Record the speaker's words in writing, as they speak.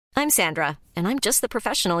I'm Sandra, and I'm just the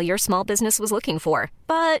professional your small business was looking for.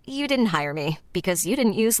 But you didn't hire me because you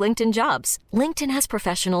didn't use LinkedIn Jobs. LinkedIn has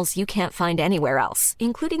professionals you can't find anywhere else,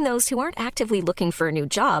 including those who aren't actively looking for a new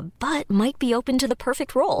job, but might be open to the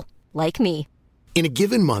perfect role, like me. In a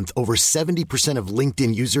given month, over 70% of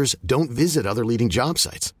LinkedIn users don't visit other leading job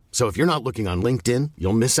sites. So if you're not looking on LinkedIn,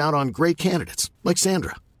 you'll miss out on great candidates like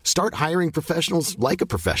Sandra. Start hiring professionals like a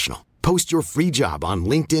professional. Post your free job on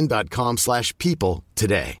linkedin.com/people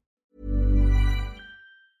today.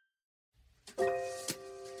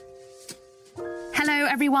 Hello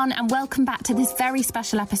everyone and welcome back to this very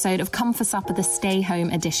special episode of Come for Supper, the Stay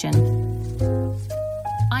Home edition.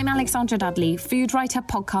 I'm Alexandra Dudley, food writer,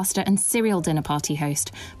 podcaster and serial dinner party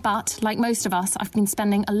host. But, like most of us, I've been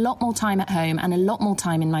spending a lot more time at home and a lot more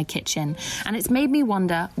time in my kitchen. And it's made me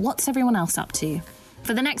wonder, what's everyone else up to?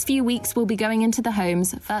 For the next few weeks, we'll be going into the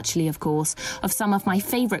homes, virtually of course, of some of my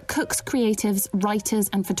favourite cooks, creatives, writers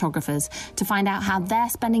and photographers to find out how they're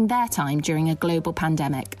spending their time during a global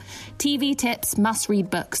pandemic. TV tips, must-read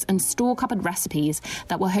books and store-cupboard recipes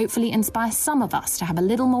that will hopefully inspire some of us to have a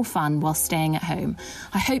little more fun while staying at home.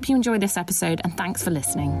 I hope you enjoy this episode and thanks for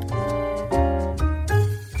listening.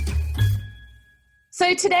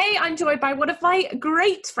 So today I'm joined by one of my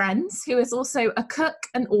great friends who is also a cook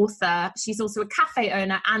and author. She's also a cafe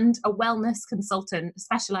owner and a wellness consultant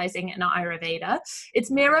specialising in Ayurveda. It's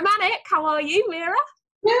Meera Manik. How are you, Meera?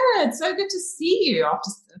 Good. So good to see you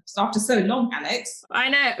after so long, Alex. I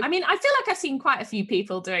know. I mean, I feel like I've seen quite a few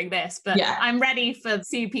people doing this, but yeah. I'm ready for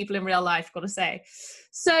seeing people in real life, got to say.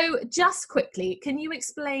 So just quickly, can you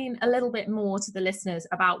explain a little bit more to the listeners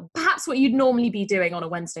about perhaps what you'd normally be doing on a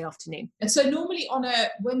Wednesday afternoon? So normally on a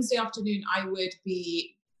Wednesday afternoon, I would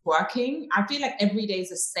be working. I feel like every day is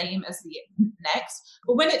the same as the next.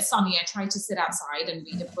 But when it's sunny, I try to sit outside and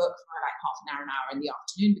read a book for like half an hour in the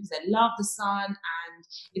afternoon because I love the sun and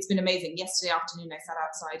it's been amazing. Yesterday afternoon, I sat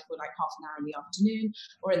outside for like half an hour in the afternoon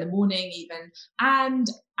or in the morning even. And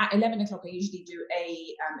at 11 o'clock, I usually do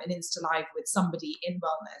an Insta Live with somebody in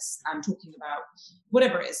wellness. I'm talking about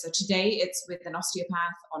whatever it is. So today it's with an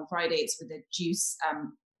osteopath. On Friday, it's with a juice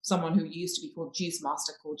someone who used to be called Juice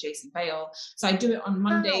Master called Jason Bale. So I do it on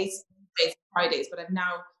Mondays, Wednesdays, Fridays, but I've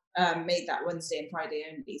now made that Wednesday and Friday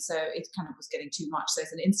only. So it kind of was getting too much. So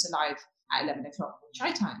it's an Insta Live at 11 o'clock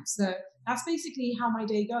chai time. So that's basically how my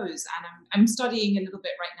day goes. And I'm studying a little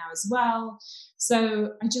bit right now as well.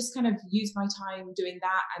 So I just kind of use my time doing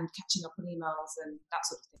that and catching up on emails and that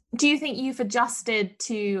sort of thing. Do you think you've adjusted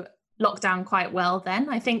to lockdown quite well then?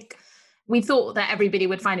 I think we thought that everybody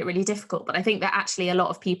would find it really difficult, but I think that actually a lot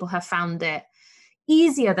of people have found it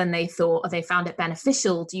easier than they thought, or they found it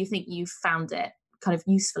beneficial. Do you think you found it kind of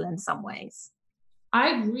useful in some ways?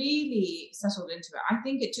 I really settled into it. I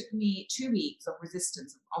think it took me 2 weeks of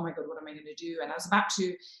resistance. Oh my God, what am I going to do? And I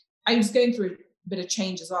was going through a bit of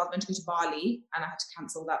change as well. I was meant to go to Bali and I had to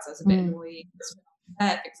cancel that. So I was a bit annoyed because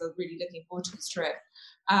I was really looking forward to this trip.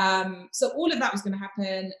 So all of that was going to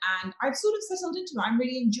happen and I've sort of settled into it. I'm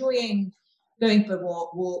really enjoying going for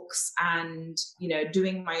walks and,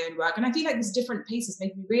 doing my own work. And I feel like there's different paces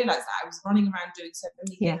made me realize that I was running around doing so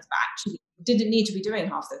many things, but actually didn't need to be doing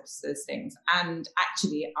half those things. And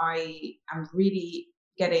actually I am really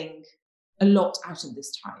getting a lot out of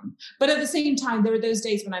this time. But at the same time, there are those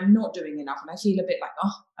days when I'm not doing enough and I feel a bit like,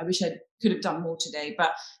 oh, I wish I could have done more today.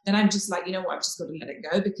 But then I'm just like, you know what, I've just got to let it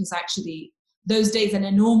go because actually those days in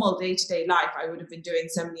a normal day-to-day life, I would have been doing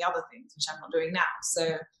so many other things, which I'm not doing now.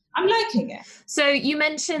 So I'm liking it. So you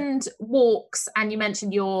mentioned walks and you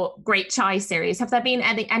mentioned your Great Chai series. Have there been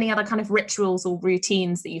any other kind of rituals or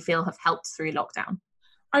routines that you feel have helped through lockdown?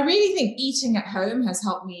 I really think eating at home has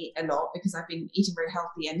helped me a lot because I've been eating very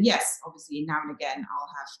healthy. And yes, obviously now and again,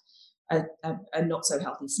 I'll have a not so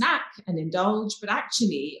healthy snack and indulge. But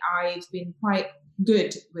actually, I've been quite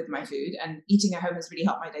good with my food and eating at home has really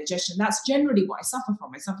helped my digestion. That's generally what I suffer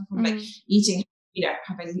from. I suffer from like eating,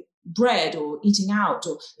 having bread or eating out,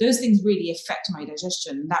 or those things really affect my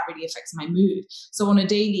digestion and that really affects my mood. So on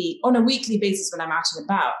a weekly basis when I'm out and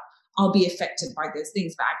about, I'll be affected by those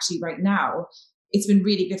things. But actually right now, it's been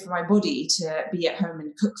really good for my body to be at home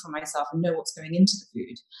and cook for myself and know what's going into the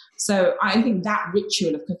food. So I think that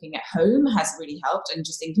ritual of cooking at home has really helped, and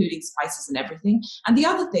just including spices and everything. And the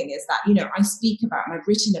other thing is that, I speak about and I've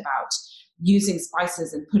written about using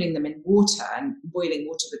spices and putting them in water and boiling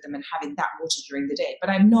water with them and having that water during the day. But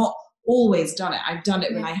I've not always done it. I've done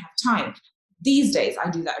it when I have time. these days I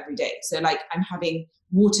do that every day. So like I'm having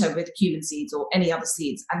water with cumin seeds or any other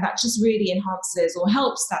seeds, and that just really enhances or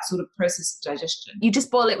helps that sort of process of digestion. You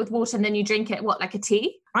just boil it with water and then you drink it, what, like a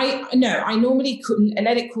tea? I normally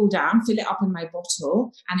let it cool down, fill it up in my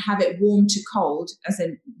bottle and have it warm to cold, as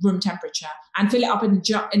in room temperature, and fill it up in a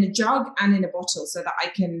jug and in a bottle so that I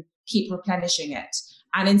can keep replenishing it.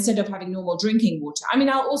 And instead of having normal drinking water, I mean,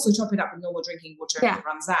 I'll also top it up with normal drinking water if it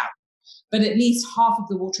runs out. But at least half of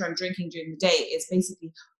the water I'm drinking during the day is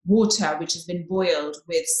basically water which has been boiled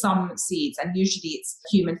with some seeds, and usually it's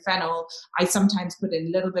cumin fennel. I sometimes put in a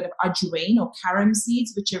little bit of ajwain or carom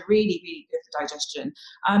seeds, which are really, really good for digestion.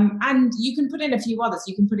 And you can put in a few others.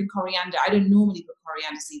 You can put in coriander. I don't normally put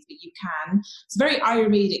coriander seeds, but you can. It's a very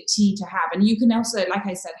Ayurvedic tea to have. And you can also, like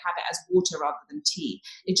I said, have it as water rather than tea.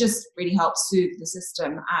 It just really helps soothe the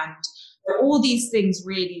system, and all these things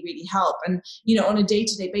really, really help. And, you know, on a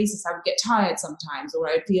day-to-day basis, I would get tired sometimes, or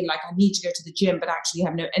I would feel like I need to go to the gym, but actually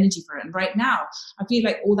have no energy for it. And right now, I feel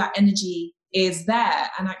like all that energy is there,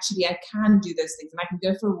 and actually I can do those things, and I can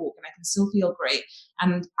go for a walk and I can still feel great.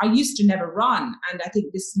 And I used to never run. And I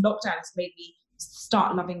think this lockdown has made me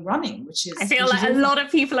start loving running, which is... I feel like a lot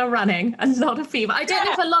of people are running. A lot of people. I don't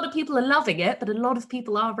know if a lot of people are loving it, but a lot of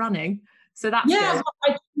people are running. So that's good. Well,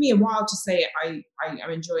 it took me a while to say I am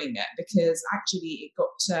enjoying it, because actually it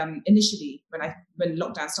got initially when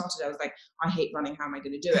lockdown started, I was like, I hate running. How am I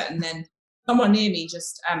going to do it? And then someone near me,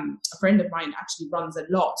 just a friend of mine, actually runs a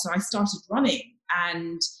lot, so I started running,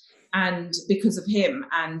 and because of him,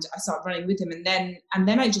 and I started running with him, and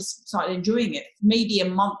then I just started enjoying it. Maybe a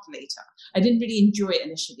month later, I didn't really enjoy it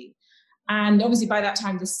initially. And obviously by that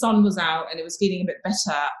time the sun was out and it was feeling a bit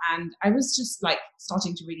better, and I was just like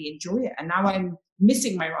starting to really enjoy it. And now I'm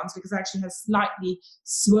missing my runs because I actually had a slightly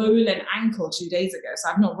swollen ankle 2 days ago. So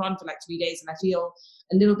I've not run for like 3 days, and I feel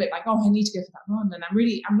a little bit like, oh, I need to go for that run. And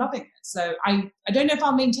I'm loving it. So I don't know if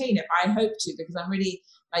I'll maintain it, but I hope to, because I'm really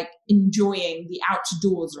like enjoying the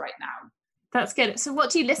outdoors right now. That's good. So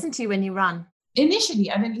what do you listen to when you run? Initially,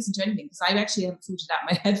 I didn't listen to anything because I actually haven't sorted out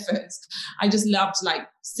my headphones. I just loved like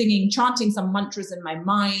singing, chanting some mantras in my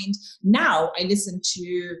mind. Now I listen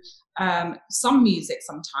to some music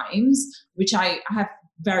sometimes, which I have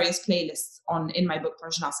various playlists on in my book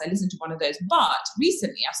Prajna. So I listen to one of those. But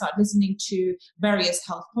recently I've started listening to various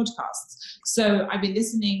health podcasts. So I've been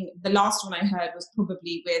listening, the last one I heard was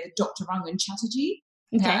probably with Dr. Rangan Chatterjee.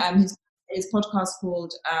 Okay. His podcast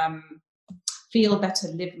called Feel Better,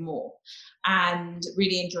 Live More. And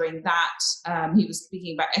really enjoying that. He was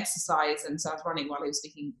speaking about exercise, and so I was running while he was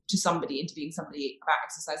speaking to somebody, interviewing somebody about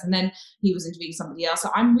exercise, and then he was interviewing somebody else. So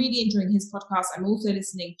I'm really enjoying his podcast. I'm also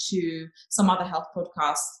listening to some other health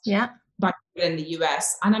podcasts by people in the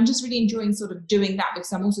US, and I'm just really enjoying sort of doing that,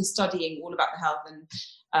 because I'm also studying all about the health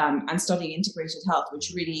and studying integrated health,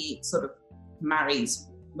 which really sort of marries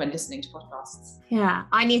when listening to podcasts. Yeah,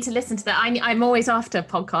 I need to listen to that. I'm always after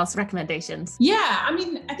podcast recommendations. Yeah, I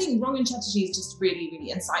mean, I think Rangan Chatterjee is just really,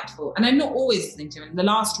 really insightful. And I'm not always listening to him. The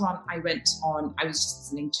last run I went on, I was just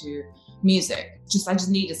listening to music. I just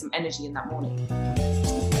needed some energy in that morning.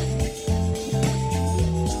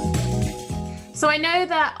 So I know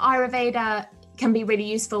that Ayurveda can be really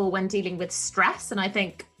useful when dealing with stress. And I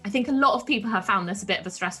think a lot of people have found this a bit of a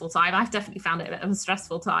stressful time. I've definitely found it a bit of a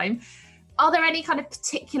stressful time. Are there any kind of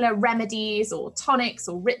particular remedies or tonics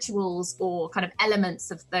or rituals or kind of elements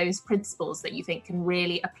of those principles that you think can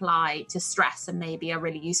really apply to stress and maybe are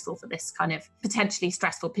really useful for this kind of potentially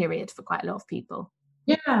stressful period for quite a lot of people?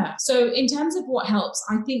 Yeah. So in terms of what helps,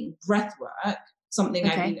 I think breath work, something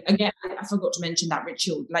I forgot to mention that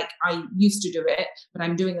ritual. Like I used to do it, but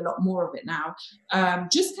I'm doing a lot more of it now.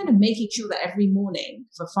 Just kind of making sure that every morning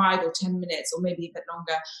for 5 or 10 minutes, or maybe a bit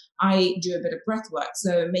longer, I do a bit of breath work.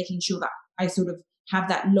 So making sure that I sort of have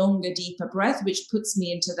that longer, deeper breath, which puts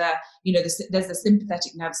me into there's the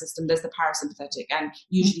sympathetic nervous system, there's the parasympathetic. And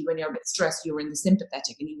usually when you're a bit stressed, you're in the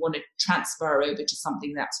sympathetic and you want to transfer over to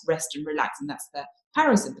something that's rest and relax, and that's the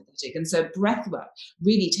parasympathetic. And so breath work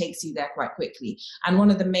really takes you there quite quickly. And one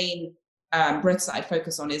of the main breaths that I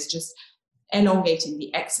focus on is just elongating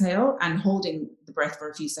the exhale and holding the breath for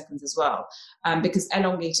a few seconds as well, because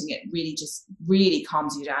elongating it really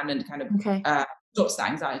calms you down and kind of stops the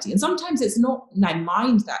anxiety. And sometimes it's not my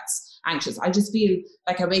mind that's anxious. I just feel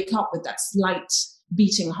like I wake up with that slight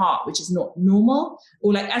beating heart, which is not normal,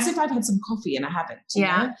 or like as if I've had some coffee and I haven't.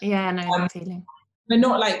 Yeah, that feeling. But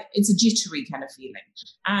not like it's a jittery kind of feeling.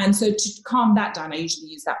 And so to calm that down, I usually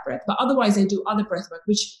use that breath. But otherwise I do other breath work,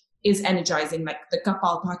 which is energizing, like the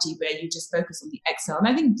Kapalbhati, where you just focus on the exhale. And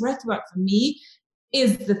I think breath work for me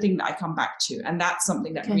is the thing that I come back to. And that's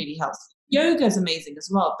something that really helps. Yoga is amazing as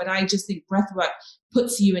well, but I just think breath work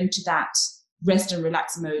puts you into that rest and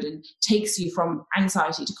relax mode and takes you from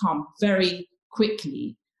anxiety to calm very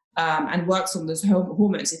quickly, and works on those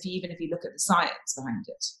hormones, even if you look at the science behind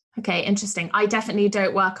it. Okay, interesting. I definitely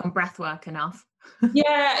don't work on breath work enough.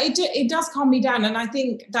 Yeah, it does calm me down. And I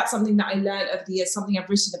think that's something that I learned over the years, something I've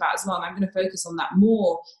written about as well. And I'm going to focus on that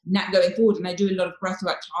more going forward. And I do a lot of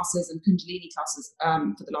breathwork classes and Kundalini classes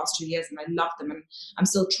for the last 2 years, and I love them. And I'm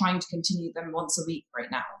still trying to continue them once a week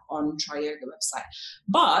right now on Try Yoga website.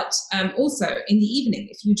 But also in the evening,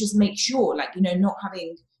 if you just make sure, like, not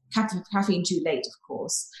having caffeine too late, of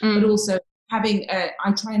course, but also having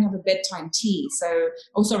I try and have a bedtime tea.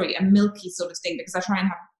 A milky sort of thing, because I try and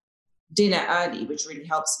have dinner early, which really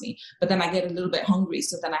helps me. But then I get a little bit hungry,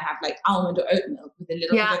 so then I have like almond or oat milk with a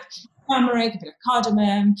little bit of turmeric, a bit of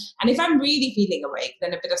cardamom, and if I'm really feeling awake,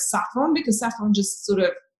 then a bit of saffron, because saffron just sort of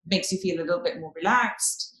makes you feel a little bit more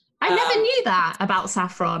relaxed. I never knew that about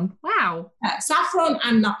saffron. Wow. Saffron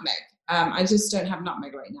and nutmeg. I just don't have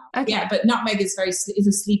nutmeg right now. Okay. Yeah, but nutmeg is a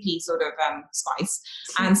sleepy sort of spice.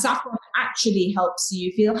 And saffron actually helps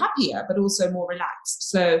you feel happier, but also more relaxed.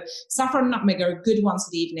 So saffron and nutmeg are good ones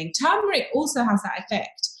for the evening. Turmeric also has that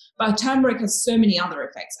effect, but turmeric has so many other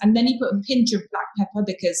effects. And then you put a pinch of black pepper,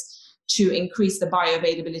 because to increase the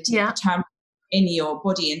bioavailability of turmeric in your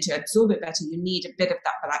body and to absorb it better, you need a bit of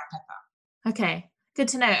that black pepper. Okay. Good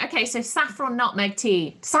to know. Okay, so saffron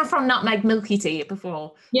nutmeg milky tea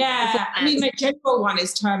before. Yeah, I mean, my general one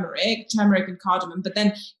is turmeric and cardamom. But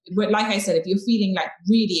then, like I said, if you're feeling like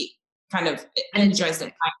really kind of energized at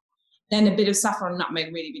night, then a bit of saffron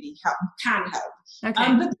nutmeg really, really can help.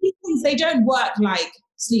 Okay. But these things, they don't work like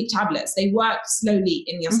sleep tablets. They work slowly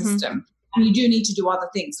in your system. And you do need to do other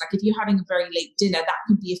things. Like if you're having a very late dinner, that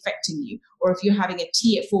could be affecting you. Or if you're having a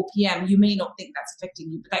tea at 4 p.m., you may not think that's affecting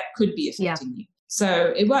you, but that could be affecting you.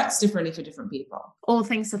 So it works differently for different people. All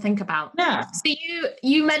things to think about. Yeah. So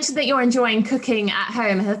you mentioned that you're enjoying cooking at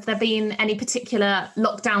home. Have there been any particular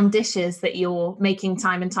lockdown dishes that you're making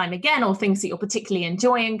time and time again, or things that you're particularly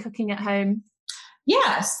enjoying cooking at home?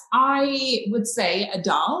 Yes, I would say a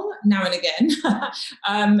dal now and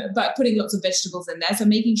again, but putting lots of vegetables in there. So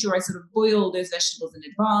making sure I sort of boil those vegetables in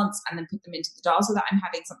advance and then put them into the dal, so that I'm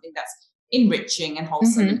having something that's enriching and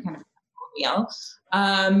wholesome and kind of meal.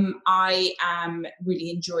 I am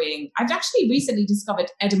really enjoying, I've actually recently discovered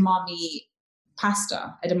edamame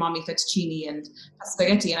pasta, edamame fettuccine and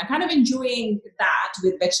spaghetti, and I'm kind of enjoying that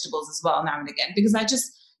with vegetables as well now and again, because I just,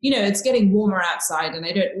 it's getting warmer outside and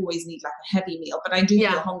I don't always need like a heavy meal, but I do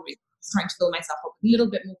feel hungry. I'm trying to fill myself up with a little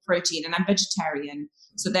bit more protein, and I'm vegetarian,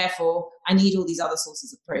 so therefore I need all these other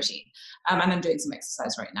sources of protein. And I'm doing some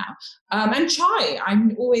exercise right now. And chai,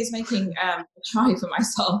 I'm always making chai for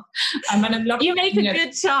myself. And I'm loving. You make a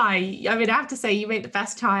good chai. I mean, I have to say, you make the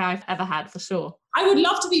best chai I've ever had, for sure. I would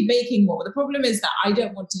love to be baking more. The problem is that I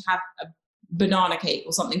don't want to have a banana cake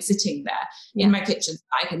or something sitting there in my kitchen so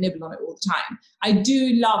I can nibble on it all the time. I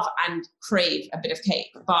do love and crave a bit of cake,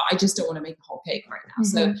 but I just don't want to make a whole cake right now.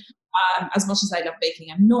 So as much as I love baking,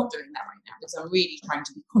 I'm not doing that right now because I'm really trying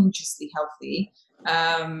to be consciously healthy.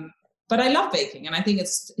 But I love baking, and I think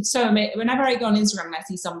it's so amazing. Whenever I go on Instagram and I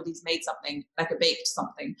see somebody's made something, like a baked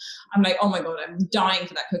something, I'm like, oh my God, I'm dying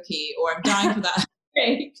for that cookie, or I'm dying for that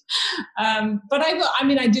cake. But I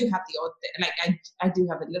do have the odd thing. Like I do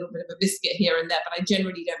have a little bit of a biscuit here and there, but I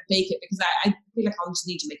generally don't bake it because I feel like I'll just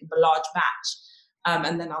need to make a large batch,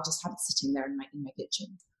 and then I'll just have it sitting there in my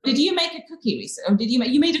kitchen. Did you make a cookie recently? Or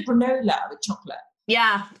you made a granola with chocolate?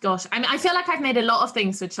 Yeah, gosh. I mean, I feel like I've made a lot of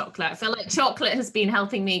things with chocolate. I feel like chocolate has been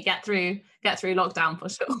helping me get through lockdown for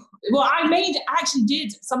sure. Well,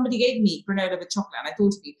 somebody gave me granola with chocolate, and I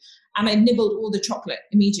thought of you, and I nibbled all the chocolate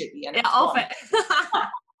immediately. And off it.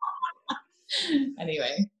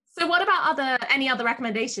 Anyway. So what about any other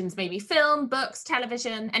recommendations? Maybe film, books,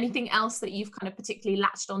 television, anything else that you've kind of particularly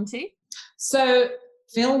latched onto? So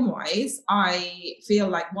film-wise, I feel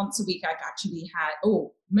like once a week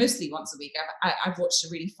mostly once a week, I've watched a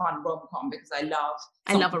really fun rom-com because I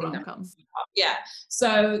love a rom-com. Yeah.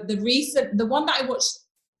 So the one that I watched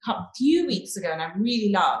a few weeks ago and I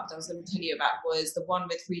really loved, I was going to tell you about, was the one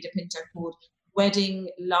with Freida Pinto called Wedding,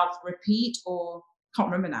 Love, Repeat, or can't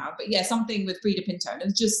remember now, but yeah, something with Freida Pinto. And it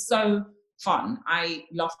was just so fun. I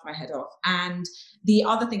laughed my head off. And the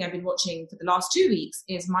other thing I've been watching for the last 2 weeks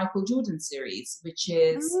is Michael Jordan's series, which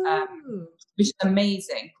is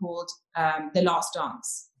amazing, called The Last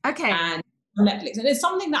Dance. Okay. And on Netflix. And it's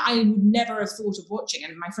something that I would never have thought of watching.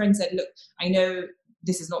 And my friend said, look, I know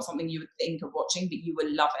this is not something you would think of watching, but you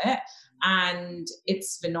will love it. And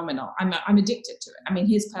it's phenomenal. I'm addicted to it. I mean,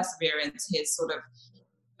 his perseverance, his sort of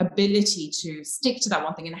ability to stick to that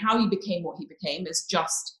one thing, and how he became what he became is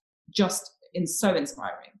just so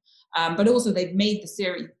inspiring. But also they've made the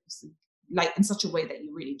series like in such a way that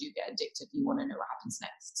you really do get addicted. You want to know what happens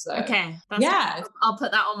next. So okay, I'll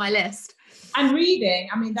put that on my list. And reading,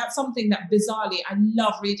 I mean, that's something that bizarrely, I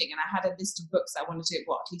love reading. And I had a list of books I wanted to,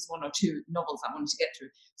 at least 1 or 2 novels I wanted to get through.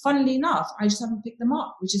 Funnily enough, I just haven't picked them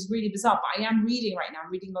up, which is really bizarre. But I am reading right now.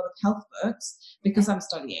 I'm reading a lot of health books because I'm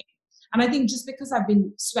studying. And I think just because I've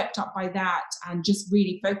been swept up by that and just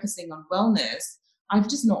really focusing on wellness, I've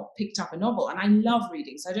just not picked up a novel. And I love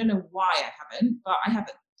reading. So I don't know why I haven't, but I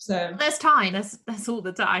haven't. So there's time. That's all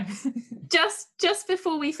the time. just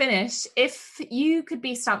before we finish, if you could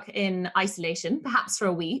be stuck in isolation, perhaps for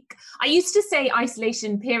a week. I used to say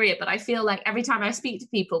isolation period, but I feel like every time I speak to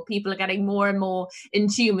people are getting more and more in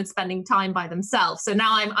tune with spending time by themselves. So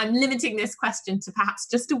now I'm limiting this question to perhaps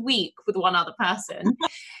just a week with one other person.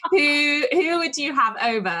 Who would you have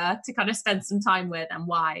over to kind of spend some time with, and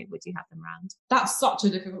why would you have them around? That's such a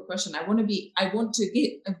difficult question. I want to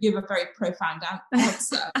give a very profound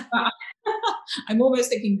answer. But I'm almost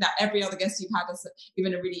thinking that every other guest you've had has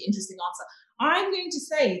given a really interesting answer. I'm going to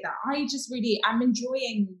say that I'm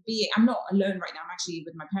enjoying I'm not alone right now. I'm actually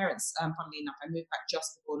with my parents, funnily enough. I moved back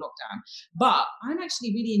just before lockdown, but I'm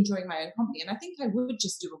actually really enjoying my own company. And I think I would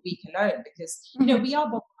just do a week alone because, we are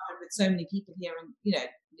bombarded with so many people here and,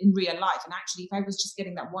 in real life. And actually, if I was just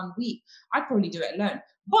getting that 1 week, I'd probably do it alone.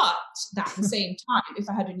 But at the same time, if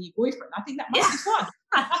I had a new boyfriend, I think that might be fun.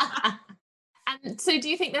 And so do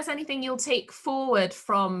you think there's anything you'll take forward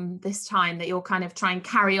from this time that you'll kind of try and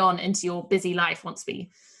carry on into your busy life once we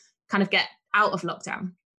kind of get out of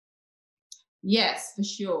lockdown? Yes, for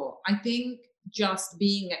sure. I think just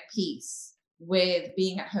being at peace with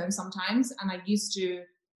being at home sometimes. And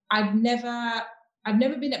I've never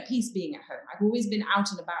been at peace being at home. I've always been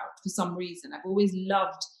out and about for some reason. I've always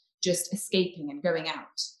loved just escaping and going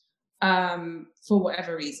out for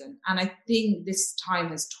whatever reason. And I think this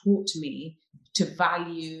time has taught me to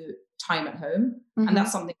value time at home. Mm-hmm. And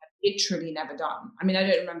that's something I've literally never done. I mean, I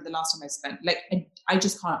don't remember the last time I spent, I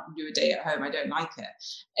just can't do a day at home. I don't like it.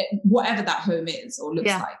 Whatever that home is or looks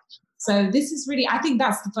like. So this is really, I think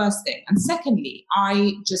that's the first thing. And secondly,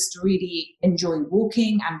 I just really enjoy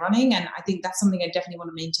walking and running. And I think that's something I definitely want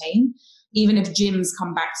to maintain, even if gyms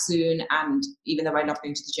come back soon. And even though I love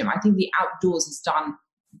going to the gym, I think the outdoors has done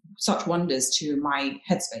such wonders to my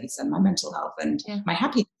headspace and my mental health and my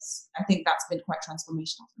happiness. I think that's been quite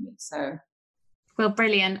transformational for me. So, well,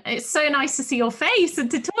 brilliant. It's so nice to see your face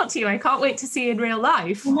and to talk to you. I can't wait to see you in real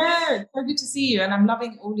life. No, so good to see you. And I'm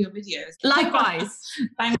loving all your videos. Likewise.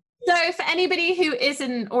 Thank you. So for anybody who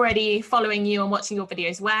isn't already following you and watching your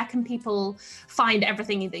videos, where can people find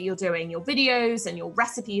everything that you're doing, your videos and your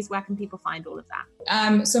recipes? Where can people find all of that?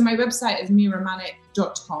 So my website is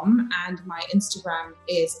miramanik.com and my Instagram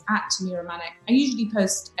is @miramanik. I usually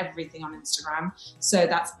post everything on Instagram. So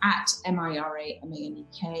that's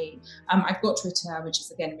 @MIRAMANEK. I've got Twitter, which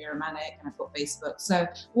is again Miramanik, and I've got Facebook. So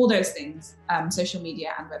all those things, social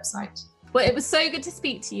media and website. Well, it was so good to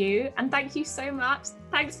speak to you, and thank you so much.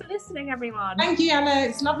 Thanks for listening, everyone. Thank you,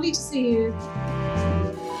 Alex. Lovely to see you.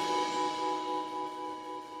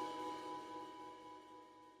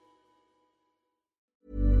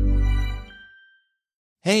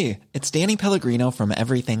 Hey, it's Danny Pellegrino from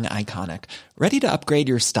Everything Iconic. Ready to upgrade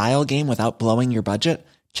your style game without blowing your budget?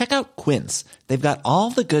 Check out Quince. They've got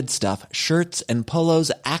all the good stuff, shirts and polos,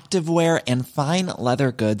 activewear, and fine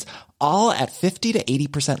leather goods, all at 50 to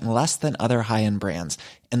 80% less than other high-end brands.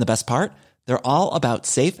 And the best part? They're all about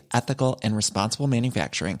safe, ethical, and responsible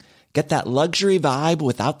manufacturing. Get that luxury vibe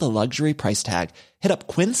without the luxury price tag. Hit up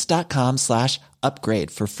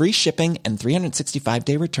quince.com/upgrade for free shipping and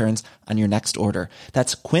 365-day returns on your next order.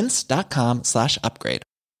 That's quince.com/upgrade.